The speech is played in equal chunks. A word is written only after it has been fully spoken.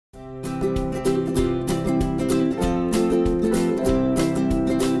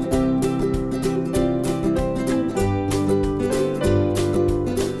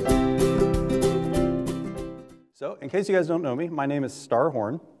case you guys don't know me, my name is Starr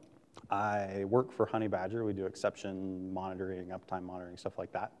Horne. I work for Honey Badger. We do exception monitoring, uptime monitoring, stuff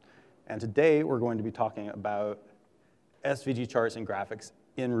like that. And today we're going to be talking about SVG charts and graphics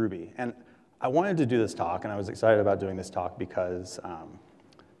in Ruby. And I wanted to do this talk, and I was excited about doing this talk because,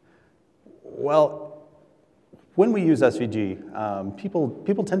 well, when we use SVG,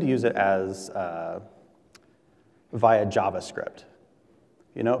 people tend to use it as via JavaScript.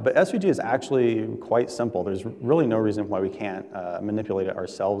 You know, but SVG is actually quite simple. There's really no reason why we can't manipulate it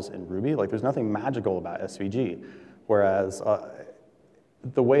ourselves in Ruby. Like, there's nothing magical about SVG. Whereas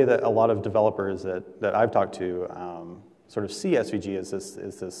the way that a lot of developers that I've talked to sort of see SVG is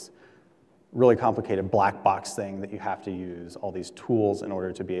this really complicated black box thing that you have to use all these tools in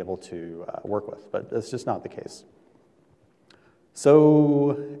order to be able to work with. But that's just not the case.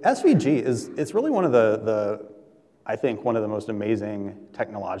 So SVG it's really one of I think one of the most amazing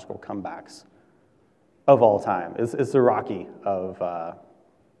technological comebacks of all time. It's the Rocky of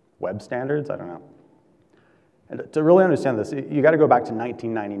web standards, I don't know. And to really understand this, you got to go back to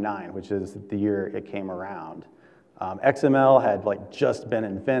 1999, which is the year it came around. XML had just been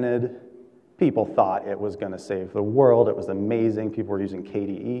invented. People thought it was going to save the world. It was amazing. People were using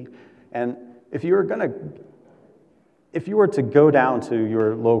KDE. And if you were to go down to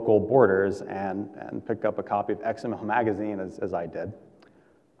your local Borders and pick up a copy of XML magazine, as I did,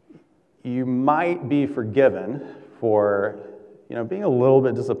 you might be forgiven for being a little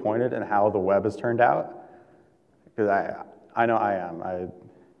bit disappointed in how the web has turned out. Because I know I am.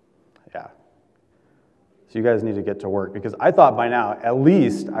 Yeah. So you guys need to get to work, because I thought by now at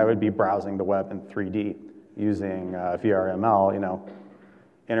least I would be browsing the web in 3D using VRML,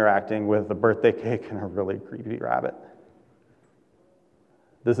 interacting with a birthday cake and a really creepy rabbit.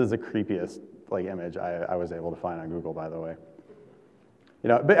 This is the creepiest image I was able to find on Google, by the way.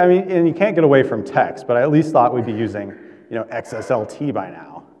 But I mean, and you can't get away from text, but I at least thought we'd be using XSLT by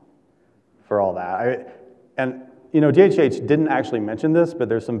now for all that. DHH didn't actually mention this, but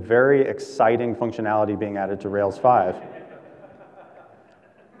there's some very exciting functionality being added to Rails 5.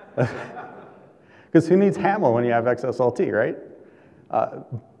 Because who needs HAML when you have XSLT, right?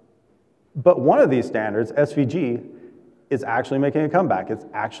 But one of these standards, SVG, is actually making a comeback. It's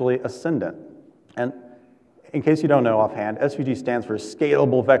actually ascendant. And in case you don't know offhand, SVG stands for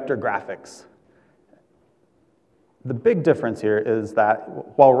Scalable Vector Graphics. The big difference here is that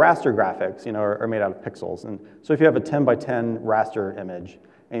while raster graphics are made out of pixels, and so if you have a 10 by 10 raster image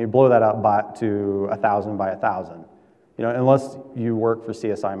and you blow that up to 1,000 by 1,000, unless you work for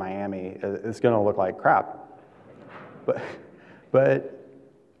CSI Miami, it's going to look like crap. But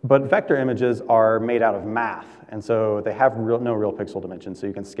vector images are made out of math, and so they have no real pixel dimensions, so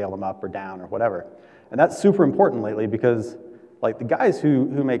you can scale them up or down or whatever. And that's super important lately, because the guys who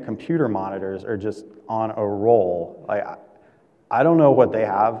make computer monitors are just on a roll. I don't know what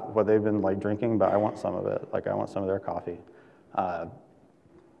they've been drinking, but I want some of it. I want some of their coffee.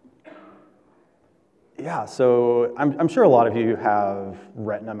 Yeah, so I'm sure a lot of you have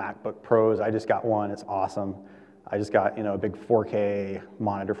Retina MacBook Pros. I just got one. It's awesome. I just got a big 4K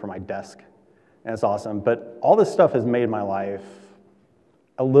monitor for my desk, and it's awesome. But all this stuff has made my life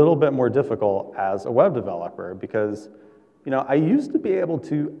a little bit more difficult as a web developer, because I used to be able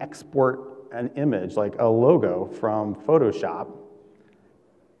to export an image, like a logo, from Photoshop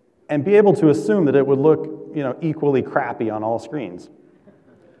and be able to assume that it would look equally crappy on all screens.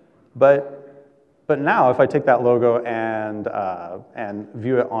 But now, if I take that logo and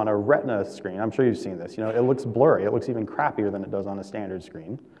view it on a Retina screen, I'm sure you've seen this. It looks blurry. It looks even crappier than it does on a standard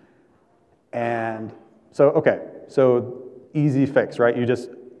screen. And so easy fix, right? You just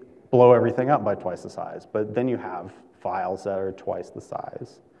blow everything up by twice the size. But then you have files that are twice the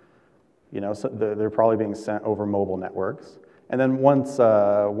size. So they're probably being sent over mobile networks. And then once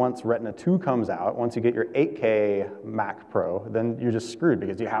Retina 2 comes out, once you get your 8K Mac Pro, then you're just screwed,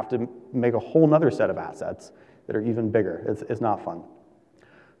 because you have to make a whole nother set of assets that are even bigger. It's not fun.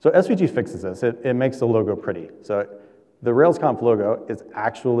 So SVG fixes this. It makes the logo pretty. So the RailsConf logo is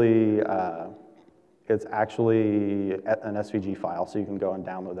actually an SVG file, so you can go and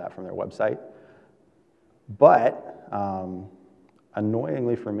download that from their website. But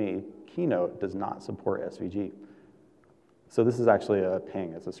annoyingly for me, Keynote does not support SVG. So this is actually a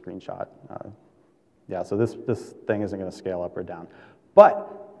ping. It's a screenshot. Yeah, so this thing isn't going to scale up or down.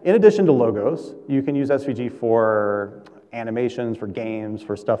 But in addition to logos, you can use SVG for animations, for games,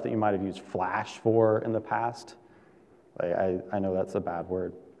 for stuff that you might have used Flash for in the past. I know that's a bad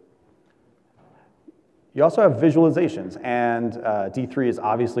word. You also have visualizations, and D3 is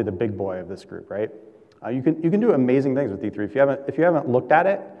obviously the big boy of this group, right? You can do amazing things with D3. If you haven't looked at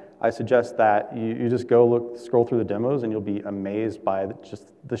it, I suggest that you just go scroll through the demos, and you'll be amazed by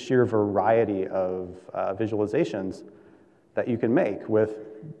just the sheer variety of visualizations that you can make with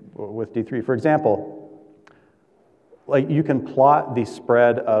D3. For example, like you can plot the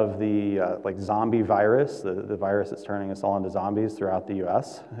spread of the like zombie virus, the virus that's turning us all into zombies throughout the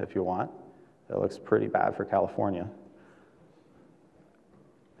US, if you want. It looks pretty bad for California.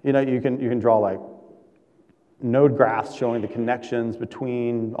 You know, you can draw like node graphs showing the connections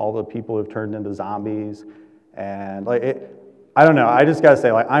between all the people who've turned into zombies, and like I don't know. I just gotta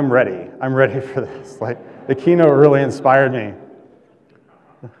say, like I'm ready. I'm ready for this. Like the keynote really inspired me.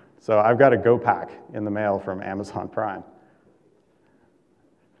 So I've got a Go pack in the mail from Amazon Prime.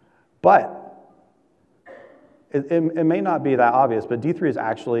 But it may not be that obvious, but D3 is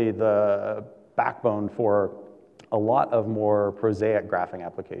actually the backbone for a lot of more prosaic graphing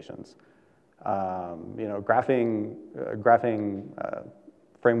applications. You know, graphing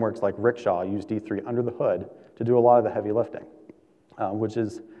frameworks like Rickshaw use D3 under the hood to do a lot of the heavy lifting, which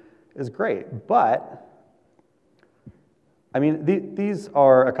is great. But I mean, these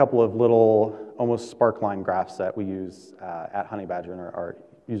are a couple of little, almost sparkline graphs that we use at Honeybadger in our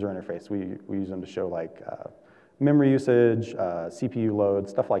user interface. We use them to show like memory usage, CPU load,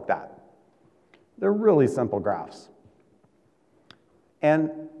 stuff like that. They're really simple graphs. And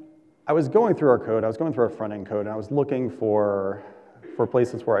I was going through our code, I was going through our front-end code, and I was looking for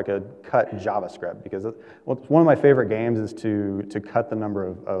places where I could cut JavaScript, because one of my favorite games is to cut the number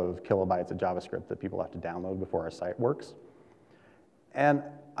of kilobytes of JavaScript that people have to download before our site works. And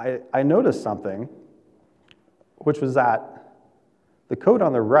I noticed something, which was that the code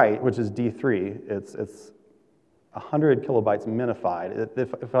on the right, which is D3, it's 100 kilobytes minified.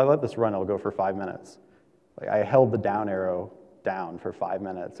 If I let this run, it'll go for 5 minutes. Like I held the down arrow down for 5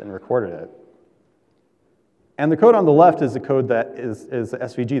 minutes and recorded it. And the code on the left is the code that is the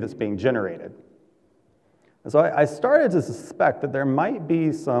SVG that's being generated. And so I started to suspect that there might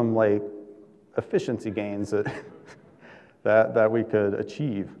be some like efficiency gains that that we could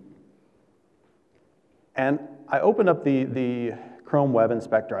achieve. And I opened up the Chrome Web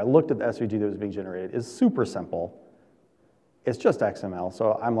Inspector. I looked at the SVG that was being generated. It's super simple. It's just XML,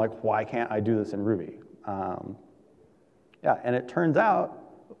 so I'm like, why can't I do this in Ruby? Yeah, and it turns out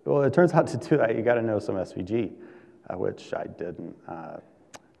to do that, you gotta know some SVG, which I didn't.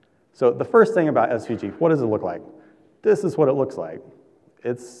 So the first thing about SVG, what does it look like? This is what it looks like.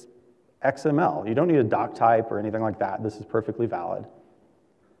 It's XML. You don't need a doc type or anything like that. This is perfectly valid.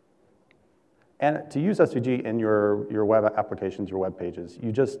 And to use SVG in your web applications, your web pages,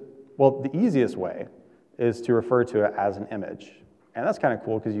 well, the easiest way is to refer to it as an image. And that's kind of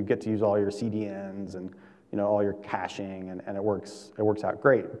cool because you get to use all your CDNs and all your caching, and it works out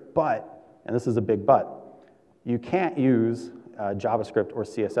great. But, and this is a big but, you can't use JavaScript or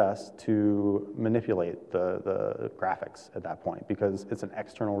CSS to manipulate the graphics at that point because it's an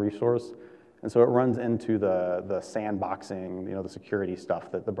external resource. And so it runs into the sandboxing, the security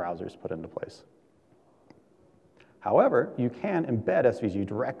stuff that the browsers put into place. However, you can embed SVG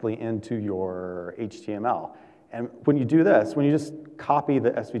directly into your HTML. And when you do this, when you just copy the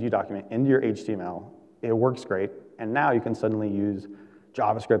SVG document into your HTML, it works great. And now you can suddenly use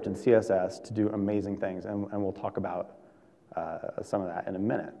JavaScript and CSS to do amazing things. And we'll talk about some of that in a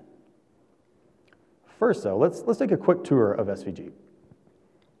minute. First, though, let's take a quick tour of SVG.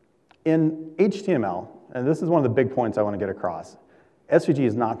 In HTML, and this is one of the big points I want to get across, SVG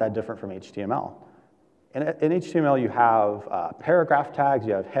is not that different from HTML. In HTML, you have paragraph tags,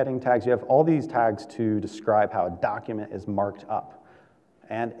 you have heading tags, you have all these tags to describe how a document is marked up.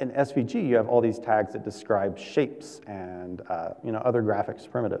 And in SVG, you have all these tags that describe shapes and other graphics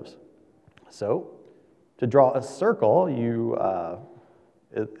primitives. So to draw a circle,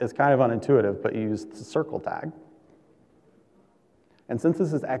 it's kind of unintuitive, but you use the circle tag. And since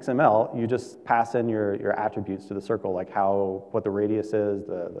this is XML, you just pass in your attributes to the circle, like what the radius is,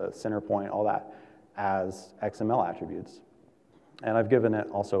 the center point, all that, as XML attributes. And I've given it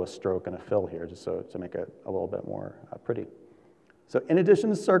also a stroke and a fill here, just so to make it a little bit more pretty. So in addition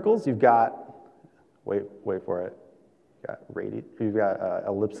to circles, you've got, wait for it, you've got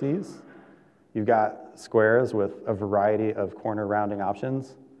ellipses, you've got squares with a variety of corner rounding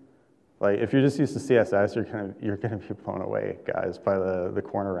options. Like if you're just used to CSS, you're gonna be blown away, guys, by the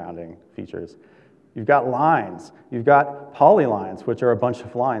corner rounding features. You've got lines, you've got polylines, which are a bunch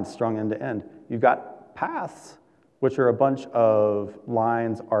of lines strung end to end. You've got paths, which are a bunch of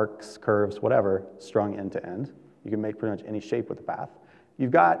lines, arcs, curves, whatever, strung end to end. You can make pretty much any shape with a path.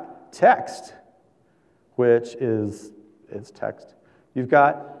 You've got text, which is text. You've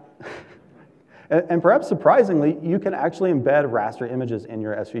got, And perhaps surprisingly, you can actually embed raster images in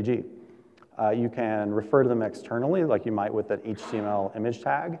your SVG. You can refer to them externally, like you might with an HTML image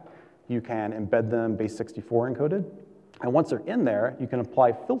tag. You can embed them base64 encoded. And once they're in there, you can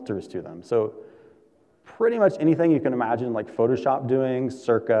apply filters to them. So pretty much anything you can imagine like Photoshop doing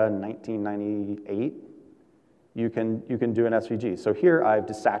circa 1998, you can do an SVG. So here I've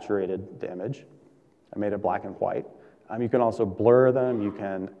desaturated the image. I made it black and white. You can also blur them. You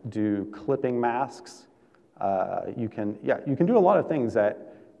can do clipping masks. You can do a lot of things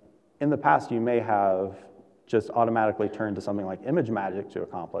that in the past you may have just automatically turned to something like ImageMagick to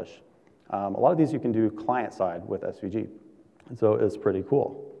accomplish. A lot of these you can do client-side with SVG. And so it's pretty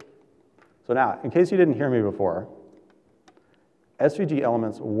cool. So now, in case you didn't hear me before, SVG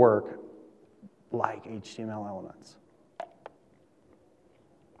elements work like HTML elements. I'm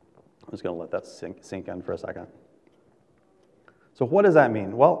just going to let that sink in for a second. So what does that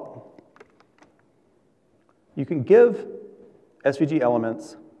mean? Well, you can give SVG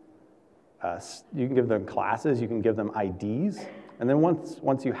elements, you can give them classes, you can give them IDs, and then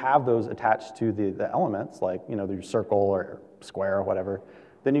once you have those attached to the elements, like your circle or square or whatever,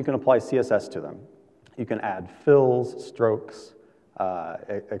 then you can apply CSS to them. You can add fills, strokes,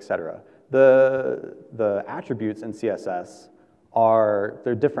 etc. The attributes in CSS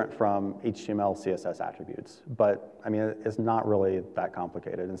they're different from HTML CSS attributes, but I mean it's not really that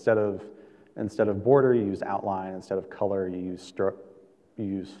complicated. Instead of border, you use outline. Instead of color, you use stroke. You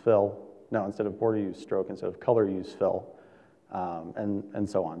use fill. No, instead of border, you use stroke. Instead of color, you use fill, and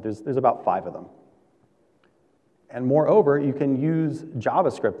so on. There's about 5 of them. And moreover, you can use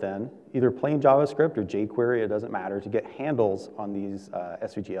JavaScript then, either plain JavaScript or jQuery, it doesn't matter, to get handles on these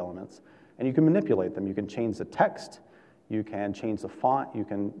SVG elements. And you can manipulate them. You can change the text. You can change the font. You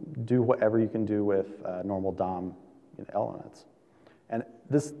can do whatever you can do with normal DOM elements. And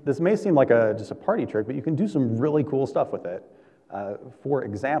this may seem like just a party trick, but you can do some really cool stuff with it. For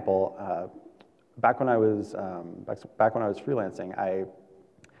example, back when I was freelancing, I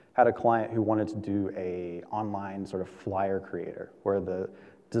had a client who wanted to do an online sort of flyer creator, where the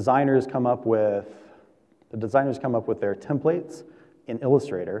designers come up with their templates in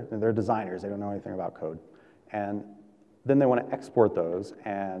Illustrator, and they're designers, they don't know anything about code, and then they want to export those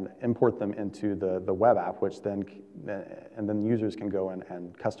and import them into the web app, and then users can go in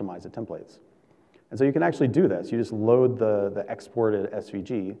and customize the templates. And so you can actually do this. You just load the exported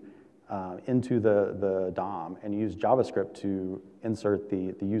SVG into the DOM and use JavaScript to insert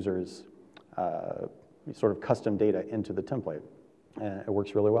the user's sort of custom data into the template. And it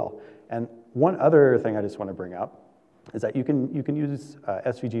works really well. And one other thing I just want to bring up is that you can use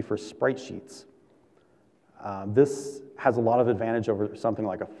SVG for sprite sheets. This has a lot of advantage over something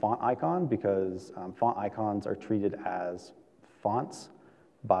like a font icon, because font icons are treated as fonts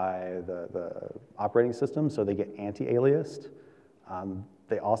by the operating system, so they get anti-aliased.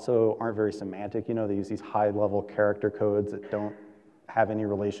 They also aren't very semantic. They use these high-level character codes that don't have any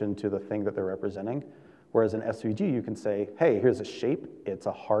relation to the thing that they're representing. Whereas in SVG, you can say, hey, here's a shape. It's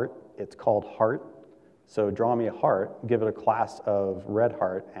a heart. It's called heart. So draw me a heart, give it a class of red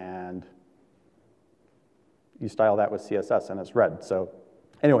heart, and you style that with CSS, and it's red. So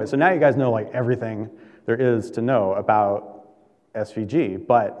anyway, so now you guys know like everything there is to know about SVG,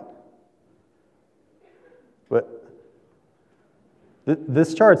 but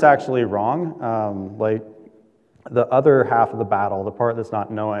this chart's actually wrong. Like the other half of the battle, the part that's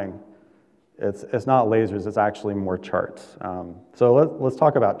not knowing, it's not lasers, it's actually more charts. So let's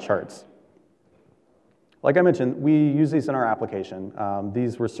talk about charts. Like I mentioned, we use these in our application.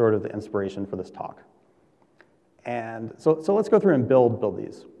 These were sort of the inspiration for this talk. And so let's go through and build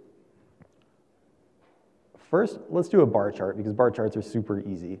these. First, let's do a bar chart, because bar charts are super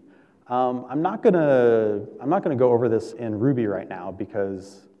easy. I'm not gonna go over this in Ruby right now,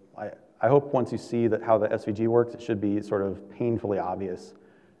 because I hope once you see how the SVG works, it should be sort of painfully obvious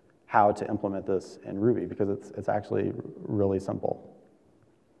how to implement this in Ruby, because it's actually really simple.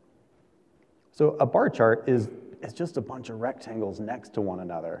 So a bar chart is just a bunch of rectangles next to one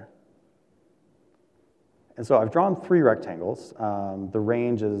another. And so I've drawn 3 rectangles. The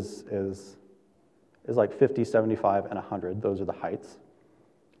range is like 50, 75, and 100. Those are the heights.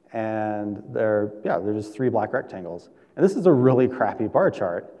 And they're just 3 black rectangles. And this is a really crappy bar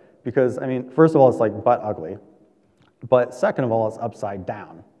chart because, I mean, first of all, it's like butt ugly. But second of all, it's upside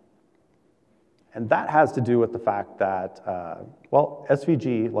down. And that has to do with the fact that, well,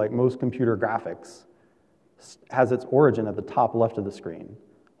 SVG, like most computer graphics, has its origin at the top left of the screen,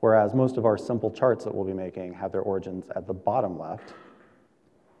 whereas most of our simple charts that we'll be making have their origins at the bottom left.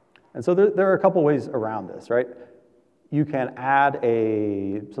 And so there are a couple ways around this, right? You can add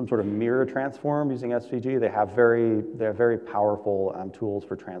some sort of mirror transform using SVG. They have very powerful tools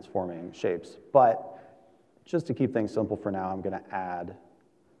for transforming shapes. But just to keep things simple for now, I'm going to add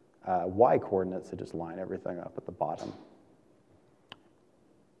y coordinates to just line everything up at the bottom.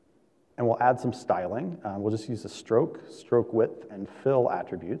 And we'll add some styling. We'll just use the stroke width, and fill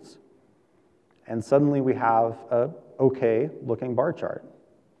attributes. And suddenly we have a okay looking bar chart.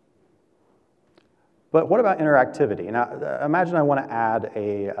 But what about interactivity? Now, imagine I want to add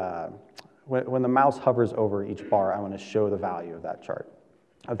when the mouse hovers over each bar, I want to show the value of that chart,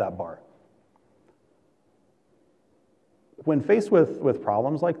 of that bar. When faced with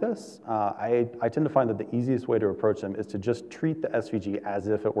problems like this, I tend to find that the easiest way to approach them is to just treat the SVG as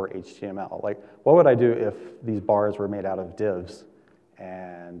if it were HTML. Like, what would I do if these bars were made out of divs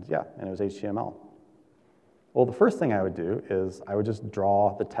and it was HTML? Well, the first thing I would do is I would just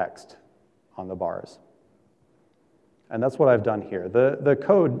draw the text on the bars. And that's what I've done here. The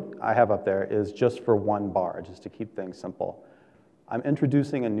code I have up there is just for one bar, just to keep things simple. I'm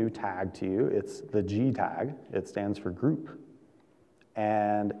introducing a new tag to you. It's the G tag. It stands for group.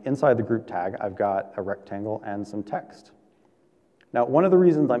 And inside the group tag, I've got a rectangle and some text. Now, one of the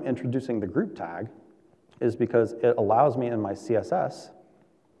reasons I'm introducing the group tag is because it allows me in my CSS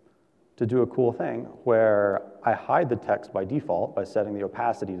to do a cool thing where I hide the text by default by setting the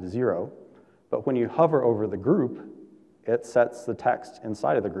opacity to 0. But when you hover over the group, it sets the text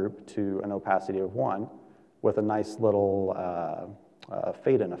inside of the group to an opacity of 1 with a nice little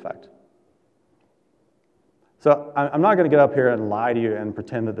fade-in effect. So I'm not going to get up here and lie to you and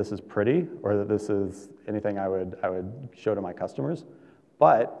pretend that this is pretty or that this is anything I would show to my customers.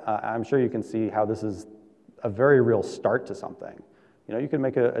 But I'm sure you can see how this is a very real start to something. You know, you can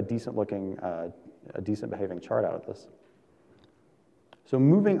make a decent-looking, a decent-behaving chart out of this. So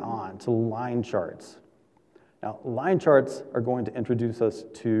moving on to line charts. Now, line charts are going to introduce us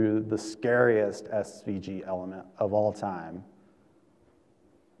to the scariest SVG element of all time,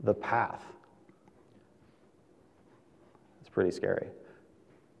 the path. It's pretty scary.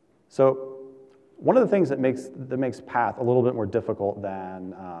 So one of the things that makes path a little bit more difficult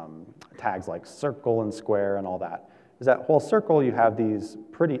than tags like circle and square and all that is that while circle, you have these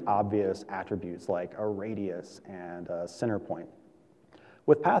pretty obvious attributes like a radius and a center point.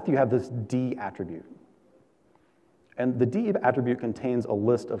 With path, you have this D attribute. And the D attribute contains a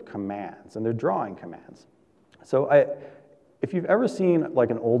list of commands, and they're drawing commands. So if you've ever seen like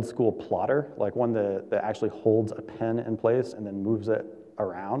an old school plotter, like one that actually holds a pen in place and then moves it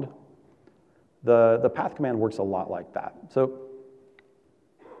around, the path command works a lot like that. So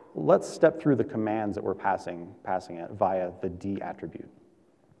let's step through the commands that we're passing it via the D attribute.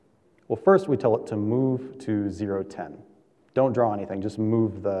 Well, first we tell it to move to 0, 10. Don't draw anything, just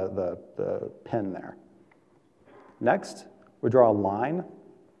move the pen there. Next, we draw a line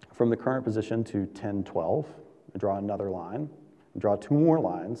from the current position to 10, 12. We draw another line, we draw 2 more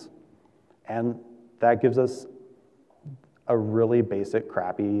lines, and that gives us a really basic,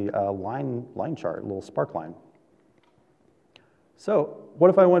 crappy line chart, a little spark line. So what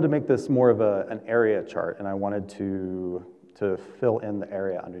if I wanted to make this more of an area chart and I wanted to fill in the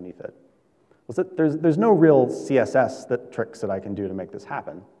area underneath it? Well, there's no real CSS tricks that I can do to make this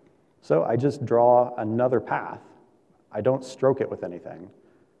happen. So I just draw another path. I don't stroke it with anything,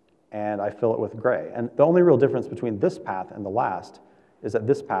 and I fill it with gray. And the only real difference between this path and the last is that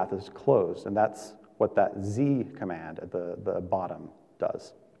this path is closed, and that's what that Z command at the bottom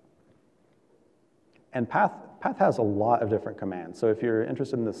does. And path has a lot of different commands. So if you're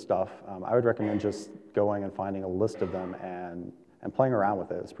interested in this stuff, I would recommend just going and finding a list of them and playing around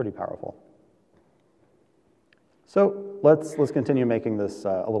with it. It's pretty powerful. So let's continue making this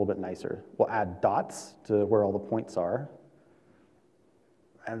a little bit nicer. We'll add dots to where all the points are.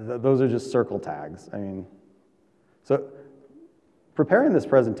 And those are just circle tags. I mean, so preparing this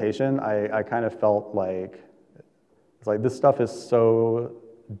presentation, I kind of felt like, it's like this stuff is so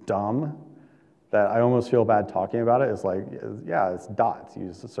dumb that I almost feel bad talking about it. It's like, yeah, it's dots,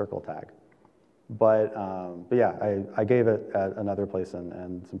 use a circle tag. But yeah, I gave it at another place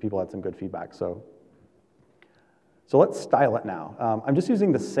and some people had some good feedback. So let's style it now. I'm just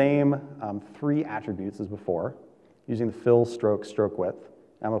using the same 3 attributes as before, using the fill, stroke width.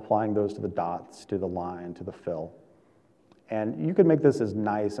 I'm applying those to the dots, to the line, to the fill. And you could make this as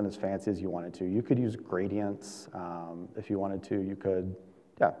nice and as fancy as you wanted to. You could use gradients if you wanted to. You could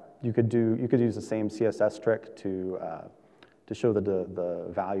use the same CSS trick to show the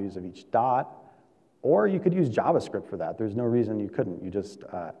values of each dot. Or you could use JavaScript for that. There's no reason you couldn't. You just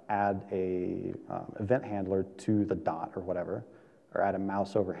add a event handler to the dot or whatever, or add a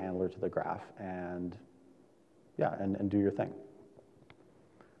mouse over handler to the graph. And yeah, and do your thing.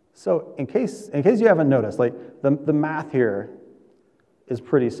 So in case you haven't noticed, like the math here is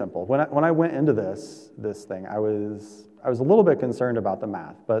pretty simple. When I went into this thing, I was a little bit concerned about the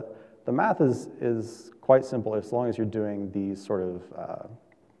math, but the math is quite simple as long as you're doing these sort of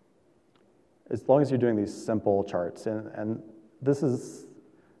as long as you're doing these simple charts. And this is,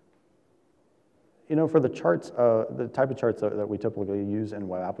 you know, for the charts, the type of charts that we typically use in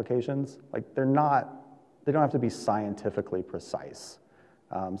web applications, like they don't have to be scientifically precise.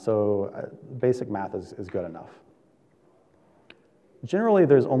 So basic math is good enough. Generally,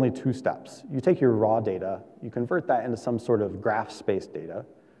 there's only two steps. You take your raw data, you convert that into some sort of graph space data.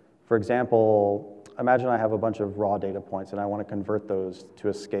 For example, imagine I have a bunch of raw data points and I want to convert those to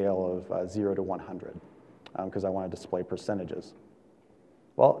a scale of 0 to 100 because I want to display percentages.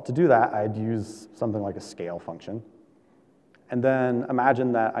 Well, to do that, I'd use something like a scale function. And then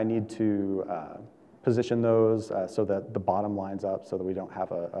imagine that I need to position those so that the bottom lines up so that we don't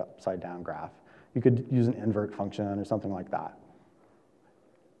have an upside-down graph. You could use an invert function or something like that.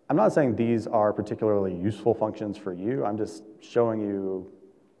 I'm not saying these are particularly useful functions for you. I'm just showing you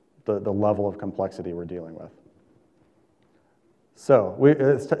the level of complexity we're dealing with. So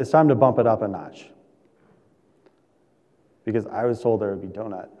it's time to bump it up a notch, because I was told there would be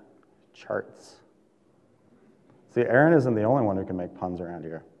donut charts. See, Aaron isn't the only one who can make puns around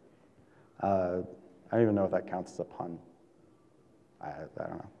here. I don't even know if that counts as a pun. I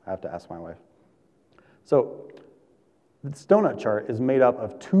don't know. I have to ask my wife. So this donut chart is made up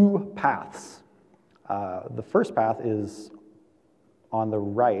of two paths. The first path is on the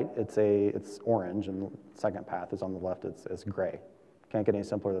right. It's orange, and the second path is on the left. It's gray. Can't get any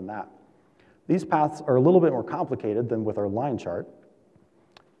simpler than that. These paths are a little bit more complicated than with our line chart.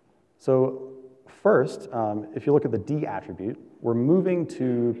 So first, if you look at the D attribute, we're moving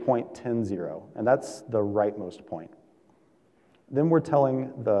to point 10, 0, and that's the rightmost point. Then we're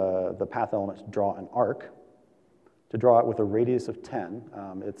telling the path element to draw an arc, to draw it with a radius of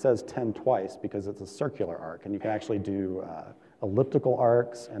 10. It says 10 twice because it's a circular arc, and you can actually do elliptical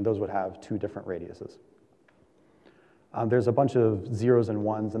arcs, and those would have two different radiuses. There's a bunch of zeros and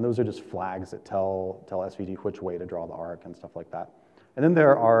ones, and those are just flags that tell SVG which way to draw the arc and stuff like that. And then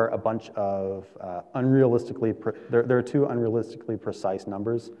there are a bunch of there are two unrealistically precise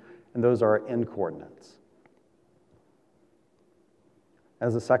numbers, and those are end coordinates.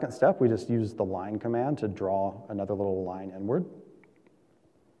 As a second step, we just use the line command to draw another little line inward.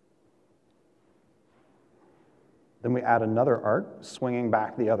 Then we add another arc, swinging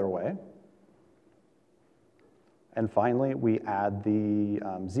back the other way. And finally, we add the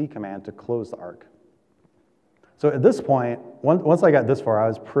Z command to close the arc. So at this point, once I got this far, I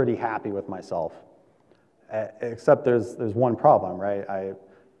was pretty happy with myself. Except there's one problem, right?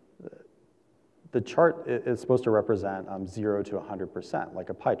 The chart is supposed to represent 0 to 100%, like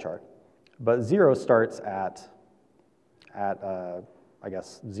a pie chart. But 0 starts at I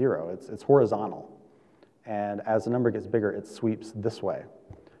guess, 0. It's horizontal. And as the number gets bigger, it sweeps this way.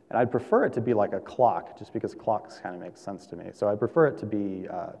 And I'd prefer it to be like a clock, just because clocks kind of make sense to me. So I prefer it to be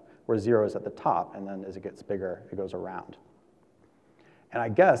where 0 is at the top, and then as it gets bigger, it goes around. And I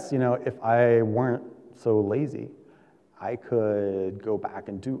guess, you know, if I weren't so lazy, I could go back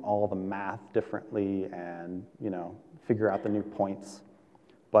and do all the math differently and, you know, figure out the new points.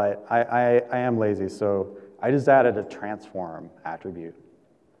 But I am lazy, so I just added a transform attribute.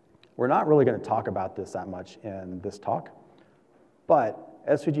 We're not really going to talk about this that much in this talk, but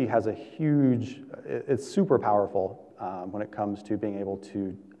SVG has a huge, it's super powerful when it comes to being able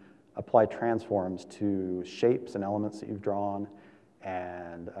to apply transforms to shapes and elements that you've drawn,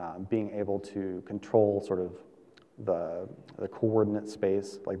 and being able to control sort of the coordinate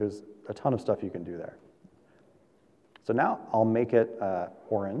space. Like, there's a ton of stuff you can do there. So now I'll make it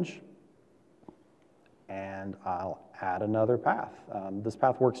orange, and I'll add another path. This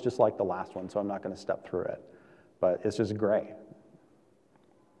path works just like the last one, so I'm not going to step through it, but it's just gray.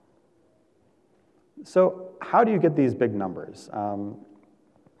 So how do you get these big numbers?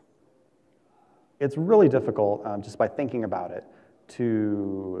 It's really difficult just by thinking about it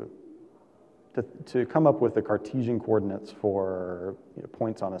to come up with the Cartesian coordinates for, you know,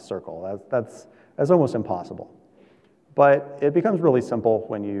 points on a circle. That's almost impossible. But it becomes really simple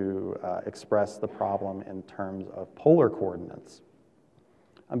when you express the problem in terms of polar coordinates.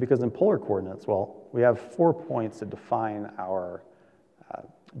 Because in polar coordinates, well, we have 4 points that define our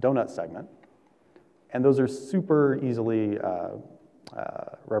donut segment. And those are super easily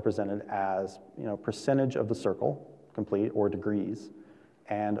represented as, you know, percentage of the circle complete, or degrees,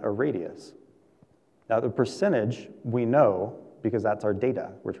 and a radius. Now, the percentage we know because that's our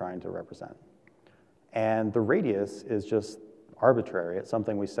data we're trying to represent. And the radius is just arbitrary. It's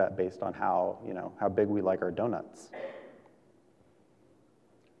something we set based on how, how big we like our donuts.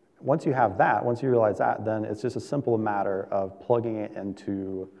 Once you have that, once you realize that, then it's just a simple matter of plugging it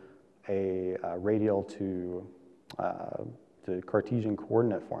into a radial to Cartesian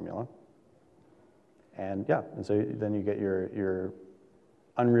coordinate formula. And yeah, and so then you get your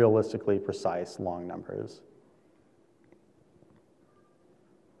unrealistically precise long numbers.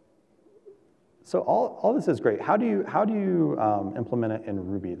 So all this is great. How do you implement it in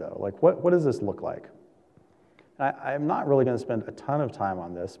Ruby though? Like what does this look like? I'm not really going to spend a ton of time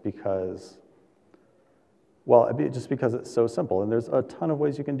on this because, well, just because it's so simple. And there's a ton of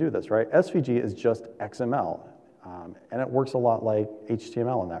ways you can do this, right? SVG is just XML, and it works a lot like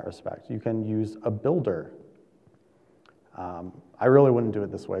HTML in that respect. You can use a builder. I really wouldn't do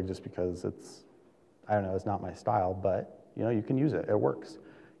it this way just because it's, I don't know, it's not my style, but you can use it. It works.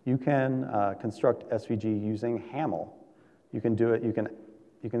 You can construct SVG using HAML. You can do it.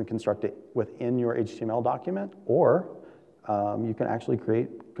 You can construct it within your HTML document, or you can actually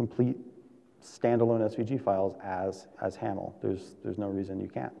create complete standalone SVG files as HAML. There's no reason you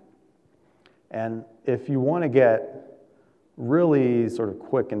can't. And if you want to get really sort of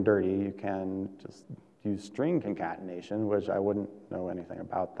quick and dirty, you can just use string concatenation, which I wouldn't know anything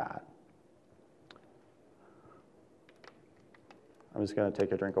about that. I'm just going to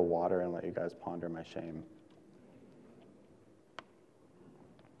take a drink of water and let you guys ponder my shame.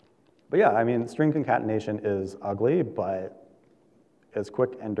 But yeah, I mean, string concatenation is ugly, but it's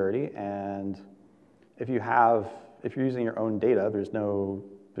quick and dirty. And if you're using your own data, there's no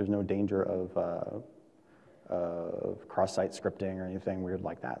danger of cross-site scripting or anything weird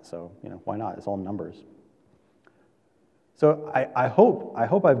like that. So why not? It's all numbers. So I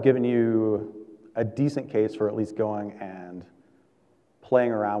hope I've given you a decent case for at least going and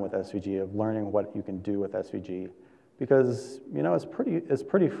playing around with SVG, of learning what you can do with SVG. Because it's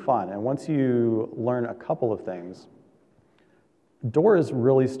pretty fun, and once you learn a couple of things, doors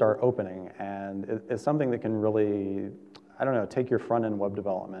really start opening, and it's something that can really, I don't know, take your front-end web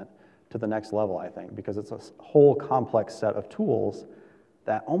development to the next level, I think, because it's a whole complex set of tools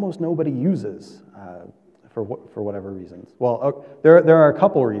that almost nobody uses for whatever reasons. Well, there are a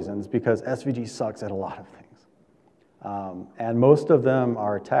couple reasons, because SVG sucks at a lot of things, and most of them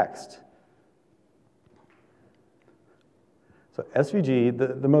are text. So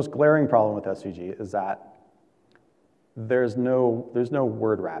SVG, the most glaring problem with SVG is that there's no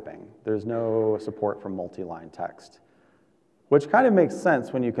word wrapping. There's no support for multi-line text, which kind of makes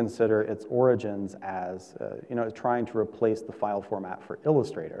sense when you consider its origins as trying to replace the file format for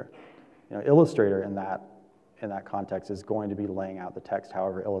Illustrator. Illustrator in that context is going to be laying out the text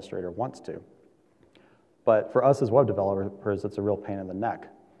however Illustrator wants to. But for us as web developers, it's a real pain in the neck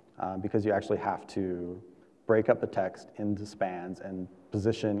because you actually have to break up the text into spans and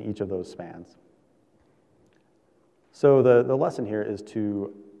position each of those spans. So the lesson here is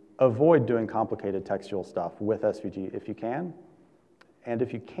to avoid doing complicated textual stuff with SVG if you can. And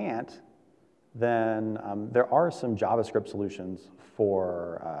if you can't, then there are some JavaScript solutions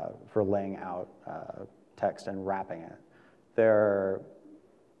for laying out text and wrapping it. They're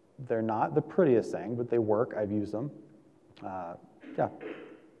not the prettiest thing, but they work. I've used them. Yeah.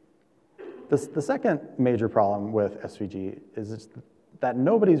 The second major problem with SVG is that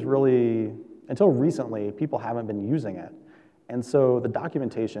nobody's really, until recently, people haven't been using it. And so the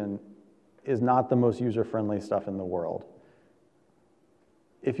documentation is not the most user-friendly stuff in the world.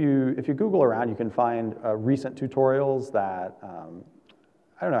 If you Google around, you can find recent tutorials that,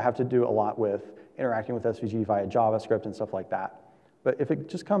 I don't know, have to do a lot with interacting with SVG via JavaScript and stuff like that. But if it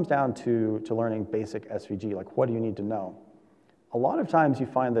just comes down to learning basic SVG, like what do you need to know? A lot of times you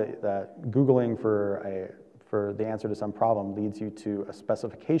find that Googling for the answer to some problem leads you to a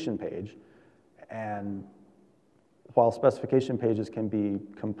specification page. And while specification pages can be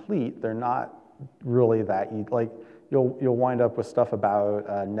complete, they're not really that easy. Like you'll wind up with stuff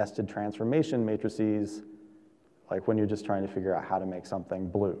about nested transformation matrices, like when you're just trying to figure out how to make something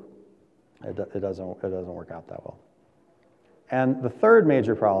blue. It doesn't work out that well. And the third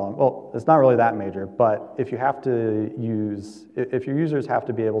major problem, well, it's not really that major, but if your users have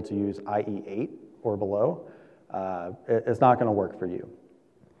to be able to use IE8 or below, it's not going to work for you.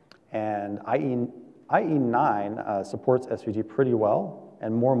 And IE9 supports SVG pretty well,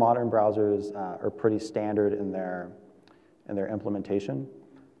 and more modern browsers are pretty standard in their implementation.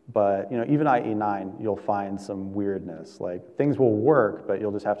 But even IE9, you'll find some weirdness. Like things will work, but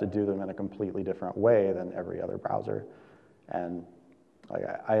you'll just have to do them in a completely different way than every other browser. And like,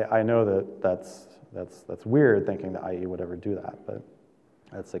 I know that's weird thinking that IE would ever do that, but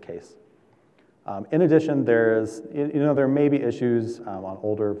that's the case. In addition, there's, there may be issues on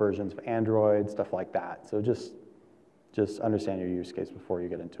older versions of Android, stuff like that. So just understand your use case before you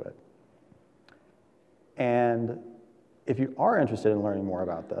get into it. And if you are interested in learning more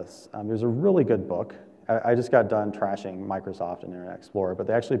about this, there's a really good book. I just got done trashing Microsoft and Internet Explorer, but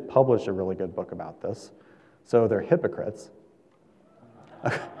they actually published a really good book about this. So they're hypocrites.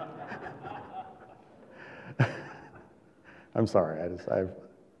 I'm sorry,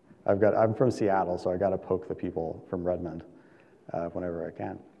 I'm from Seattle, so I got to poke the people from Redmond whenever I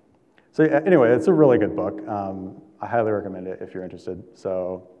can. So anyway, it's a really good book. I highly recommend it if you're interested.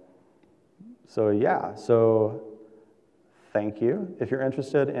 So thank you. If you're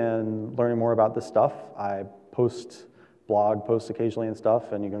interested in learning more about this stuff, I post blog posts occasionally and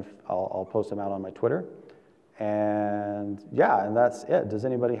stuff, and I'll post them out on my Twitter. And yeah, and that's it. Does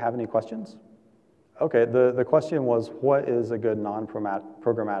anybody have any questions? Okay, the question was, what is a good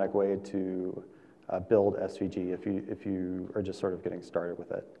non-programmatic way to build SVG if you are just sort of getting started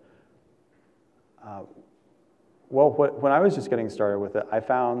with it? Well, when I was just getting started with it, I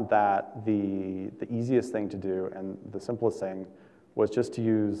found that the easiest thing to do and the simplest thing was just to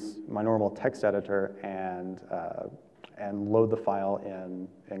use my normal text editor and load the file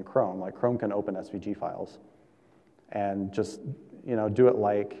in Chrome. Like Chrome can open SVG files, and just do it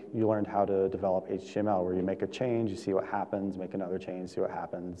like you learned how to develop HTML, where you make a change, you see what happens, make another change, see what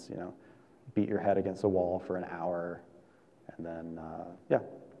happens. Beat your head against a wall for an hour, and then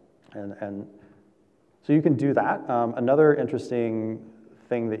and so you can do that. Another interesting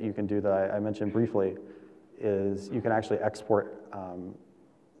thing that you can do that I mentioned briefly is you can actually export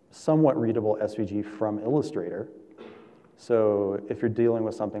somewhat readable SVG from Illustrator. So if you're dealing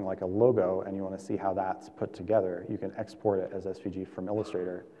with something like a logo and you want to see how that's put together, you can export it as SVG from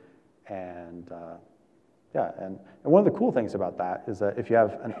Illustrator. And and one of the cool things about that is that if you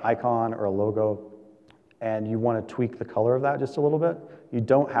have an icon or a logo and you want to tweak the color of that just a little bit, you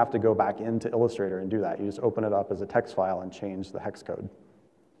don't have to go back into Illustrator and do that. You just open it up as a text file and change the hex code.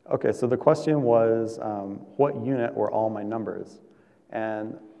 Okay, so the question was, what unit were all my numbers?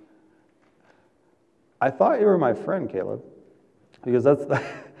 And I thought you were my friend, Caleb, because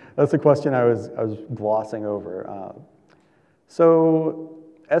that's the question I was glossing over. So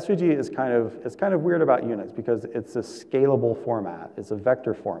SVG is kind of weird about units because it's a scalable format. It's a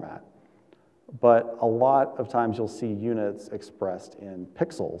vector format. But a lot of times you'll see units expressed in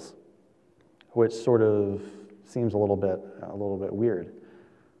pixels, which sort of seems a little bit weird.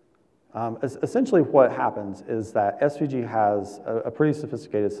 Essentially what happens is that SVG has a pretty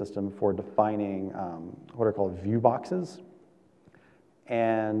sophisticated system for defining what are called view boxes.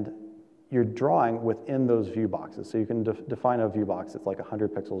 And you're drawing within those view boxes. So you can define a view box that's like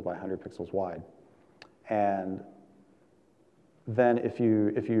 100 pixels by 100 pixels wide. And then if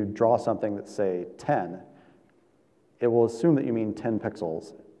you draw something that's, say, 10, it will assume that you mean 10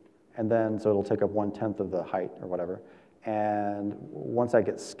 pixels. And then, so it'll take up 1/10 of the height or whatever. And once that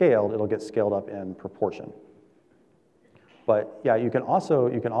gets scaled, it'll get scaled up in proportion. But yeah, you can also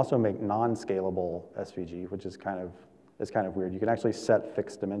make non-scalable SVG, which is kind of weird. You can actually set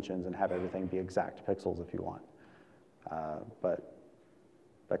fixed dimensions and have everything be exact pixels if you want. But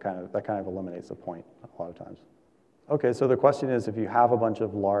that kind of eliminates the point a lot of times. Okay, so the question is, if you have a bunch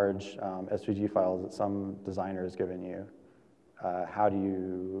of large SVG files that some designer has given you, how do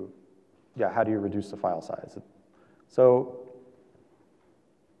you reduce the file size? So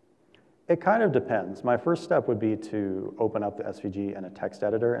it kind of depends. My first step would be to open up the SVG in a text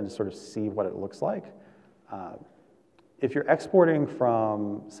editor and just sort of see what it looks like. If you're exporting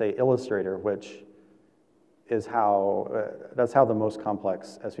from, say, Illustrator, which is that's how the most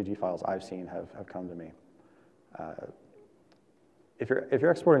complex SVG files I've seen have come to me. If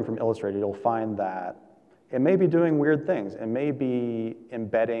you're exporting from Illustrator, you'll find that it may be doing weird things. It may be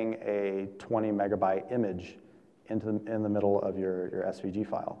embedding a 20 megabyte image in the middle of your SVG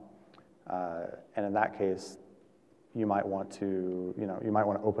file. And in that case, you might want to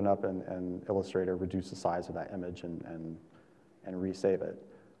open up in Illustrator, reduce the size of that image, and resave it.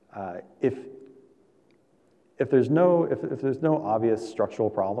 If there's no obvious structural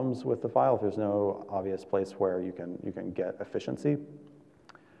problems with the file, if there's no obvious place where you can get efficiency,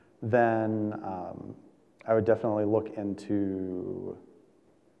 then I would definitely look into.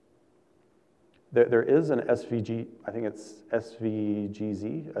 There is an SVG, I think it's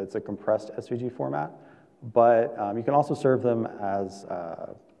SVGZ. It's a compressed SVG format, but you can also serve them as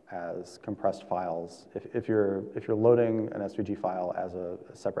compressed files. If you're loading an SVG file as a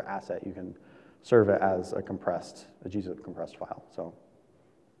separate asset, you can serve it as a gzip compressed file. So,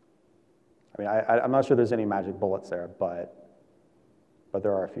 I mean, I'm not sure there's any magic bullets there, but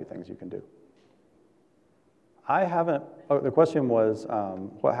there are a few things you can do. I haven't, oh, the question was,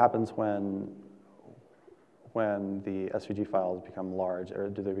 what happens when the SVG files become large, or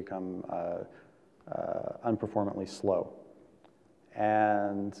do they become unperformantly slow?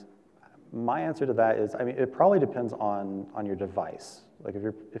 And my answer to that is, I mean, it probably depends on your device. Like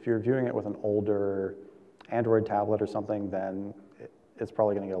if you're viewing it with an older Android tablet or something, then it's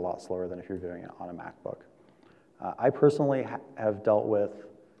probably going to get a lot slower than if you're viewing it on a MacBook. I personally have dealt with,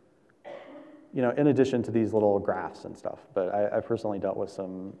 you know, in addition to these little graphs and stuff, but I personally dealt with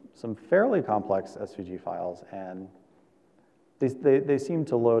some fairly complex SVG files, and they seem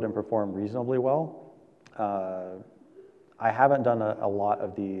to load and perform reasonably well. I haven't done a lot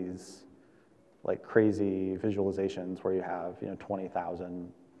of these like crazy visualizations where you have, you know,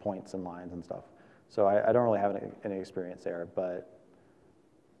 20,000 points and lines and stuff. So I don't really have any experience there, but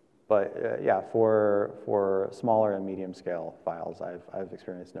yeah, for smaller and medium scale files, I've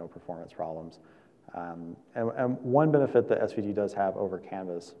experienced no performance problems. And one benefit that SVG does have over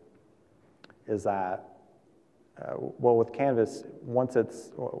Canvas is that, well, with Canvas, once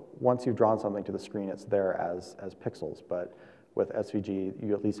you've drawn something to the screen, it's there as pixels. But with SVG,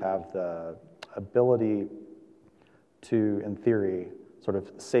 you at least have the ability to, in theory, sort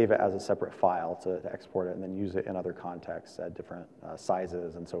of save it as a separate file to export it and then use it in other contexts at different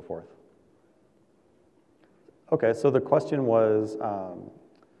sizes and so forth. Okay, so the question was,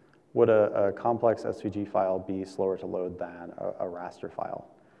 would a complex SVG file be slower to load than a raster file?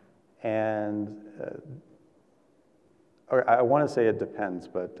 And I want to say it depends,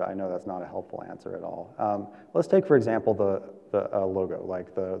 but I know that's not a helpful answer at all. Let's take, for example, the logo,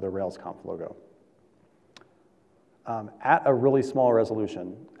 like the RailsConf logo. At a really small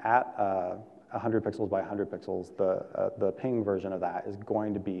resolution, at 100 pixels by 100 pixels, the ping version of that is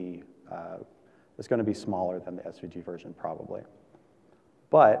going to be smaller than the SVG version, probably.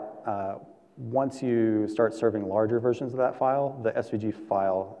 But once you start serving larger versions of that file, the SVG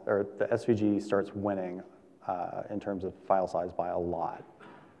starts winning in terms of file size by a lot.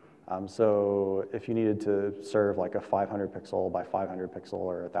 So if you needed to serve like a 500 pixel by 500 pixel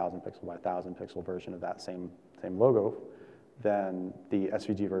or 1,000 pixel by 1,000 pixel version of that same logo, then the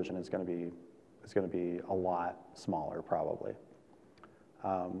SVG version is going to be a lot smaller, probably.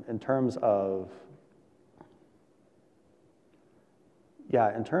 In terms of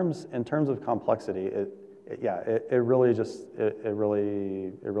complexity, it really just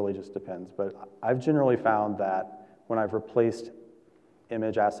depends. But I've generally found that when I've replaced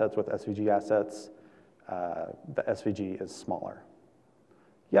image assets with SVG assets, the SVG is smaller.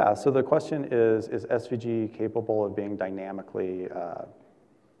 Yeah, so the question is SVG capable of being dynamically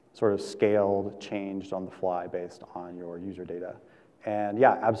sort of scaled, changed on the fly based on your user data? And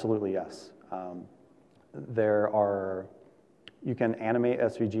yeah, absolutely yes. You can animate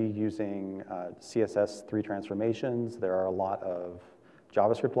SVG using CSS 3 transformations. There are a lot of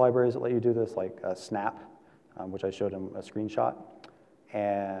JavaScript libraries that let you do this, like Snap, which I showed him a screenshot.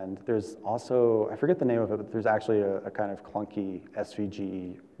 And there's also, I forget the name of it, but there's actually a kind of clunky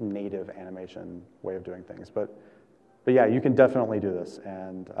SVG native animation way of doing things. But yeah, you can definitely do this.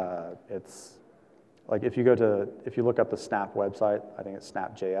 And it's, like if you look up the Snap website, I think it's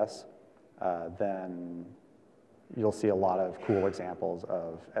snap.js, then you'll see a lot of cool examples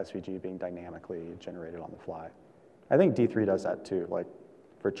of SVG being dynamically generated on the fly. I think D3 does that too, like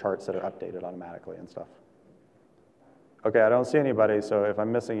for charts that are updated automatically and stuff. Okay, I don't see anybody, so if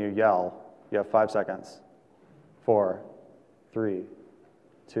I'm missing you, yell. You have 5 seconds. 4, 3,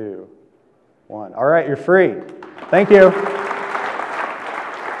 2, 1. All right, you're free. Thank you.